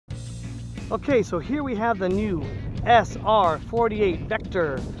Okay, so here we have the new SR48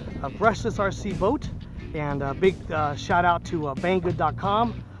 Vector Brushless RC boat, and a big shout out to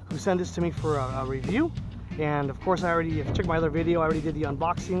banggood.com who sent this to me for a review. And of course, if you check my other video, I already did the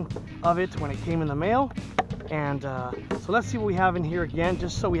unboxing of it when it came in the mail. And so let's see what we have in here again,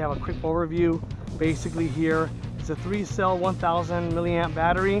 just so we have a quick overview. Basically here, it's a 3-cell 1000 milliamp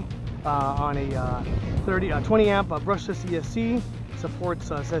battery on a 20 amp brushless ESC. Supports,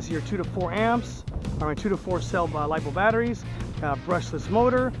 says here, 2 to 4 amps, or 2 to 4 cell LiPo batteries, brushless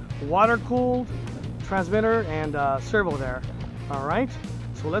motor, water cooled, transmitter, and servo there. All right,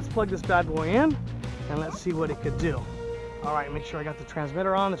 so let's plug this bad boy in and let's see what it could do. All right, make sure I got the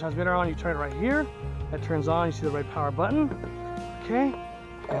transmitter on. The transmitter on, you turn it right here. That turns on, you see the red power button. Okay,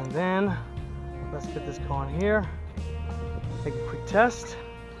 and then let's get this going here. Take a quick test.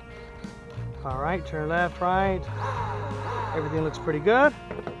 All right, turn left, right. Everything looks pretty good.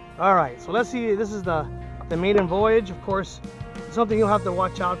 All right, so let's see. This is the maiden voyage. Of course, something you'll have to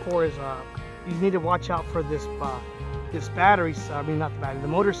watch out for is you need to watch out for this this battery. I mean, not the battery, the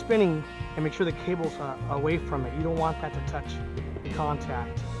motor spinning, and make sure the cable's away from it. You don't want that to touch the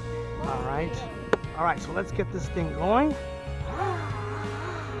contact. All right, so let's get this thing going.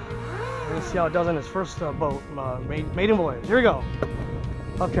 Let's see how it does on its first boat, maiden voyage. Here we go.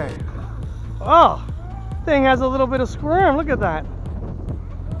 Okay. Oh, thing has a little bit of squirm. Look at that.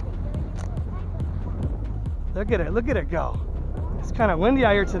 Look at it go. It's kind of windy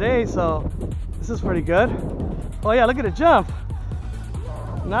out here today, so this is pretty good. Oh yeah, look at it jump.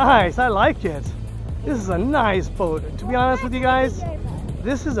 Nice, I like it. This is a nice boat. To be honest with you guys,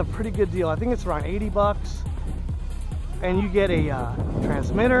 this is a pretty good deal. I think it's around 80 bucks. And you get a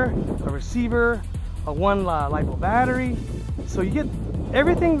transmitter, a receiver, a 1 LiPo battery. So you get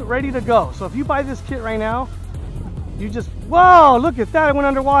everything ready to go. So if you buy this kit right now, you just, whoa, look at that, it went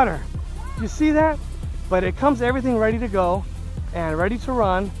underwater. You see that? But it comes everything ready to go and ready to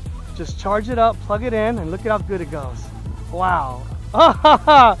run. Just charge it up, plug it in, and look at how good it goes. Wow.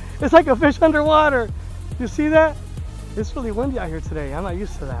 It's like a fish underwater. You see that? It's really windy out here today. I'm not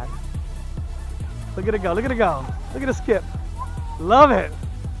used to that. Look at it go, look at it go. Look at it skip. Love it.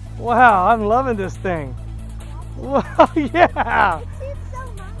 Wow, I'm loving this thing. Wow, yeah.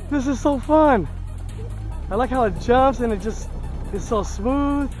 This is so fun. I like how it jumps and it just is so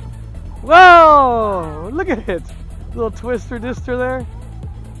smooth. Whoa, look at it. Little twister dister there.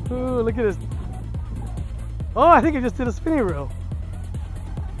 Ooh, look at this. Oh, I think it just did a spinny reel.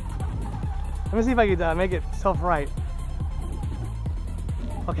 Let me see if I can make it self-right.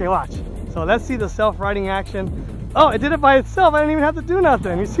 Okay, watch. So let's see the self-righting action. Oh, it did it by itself. I didn't even have to do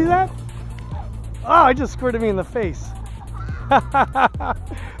nothing. You see that? Oh, it just squirted me in the face.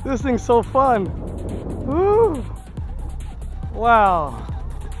 This thing's so fun. Woo. Wow.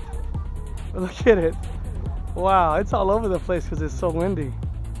 Look at it. Wow, it's all over the place because it's so windy.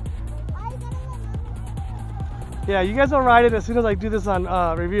 Yeah, you guys will ride it as soon as I do this on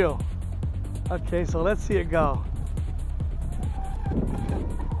review. Okay, so let's see it go.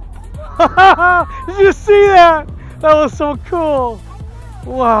 Did you see that? That was so cool.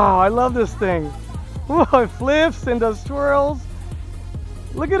 Wow, I love this thing. Whoa, it flips and does twirls.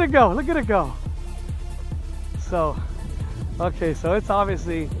 Look at it go, look at it go. So, okay, so it's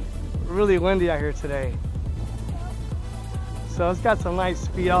obviously really windy out here today. So it's got some nice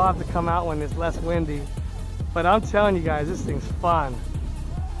speed. I'll have to come out when it's less windy. But I'm telling you guys, this thing's fun.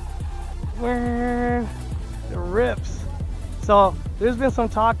 It rips. So there's been some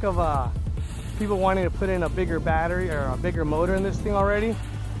talk of people wanting to put in a bigger battery or a bigger motor in this thing already.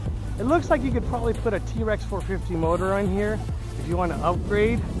 It looks like you could probably put a T-Rex 450 motor in here if you want to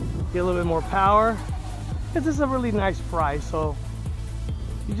upgrade, get a little bit more power. This is a really nice price, so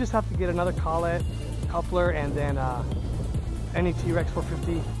you just have to get another collet, coupler, and then any T-Rex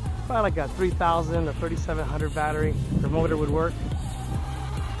 450, probably like a 3000 or 3700 battery, the motor would work.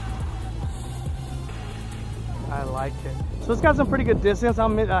 I like it. So it's got some pretty good distance.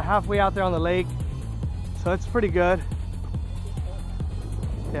 I'm halfway out there on the lake, so it's pretty good.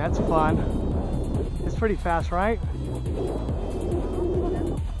 Yeah, it's fun. It's pretty fast, right?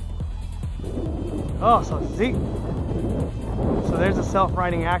 Oh, so see? So there's the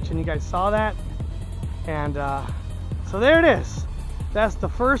self-righting action. You guys saw that? And so there it is. That's the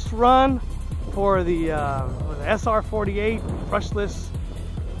first run for the SR48 Brushless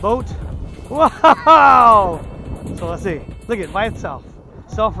boat. Wow! So let's see. Look at it by itself.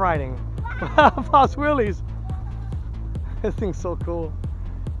 Self-righting. Pops wheelies. This thing's so cool.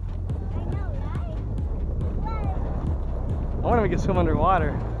 I wonder if we can swim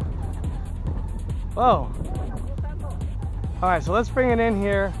underwater. Whoa. Alright, so let's bring it in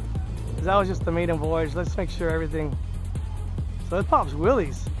here because that was just the maiden voyage. Let's make sure everything. So it pops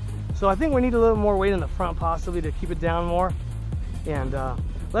wheelies. So I think we need a little more weight in the front possibly to keep it down more. And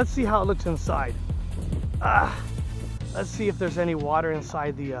let's see how it looks inside. Let's see if there's any water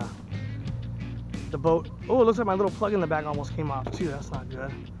inside the boat. Oh, it looks like my little plug in the back almost came off too. That's not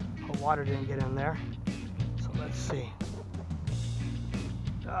good. The water didn't get in there. So let's see.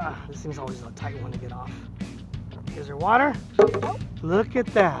 This thing's always a tight one to get off. Is there water? Look at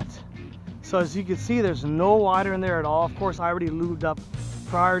that. So as you can see, there's no water in there at all. Of course, I already lubed up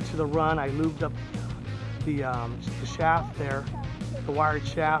prior to the run. I lubed up the shaft there, the wired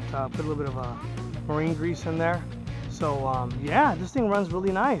shaft. Put a little bit of marine grease in there. So yeah, this thing runs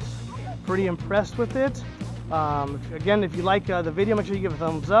really nice. Pretty impressed with it. Again, if you like the video, make sure you give a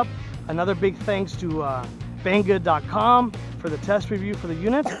thumbs up. Another big thanks to Banggood.com for the test review for the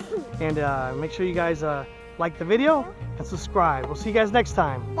unit. And make sure you guys like the video and subscribe. We'll see you guys next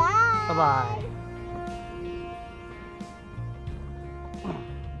time. Bye. Bye-bye.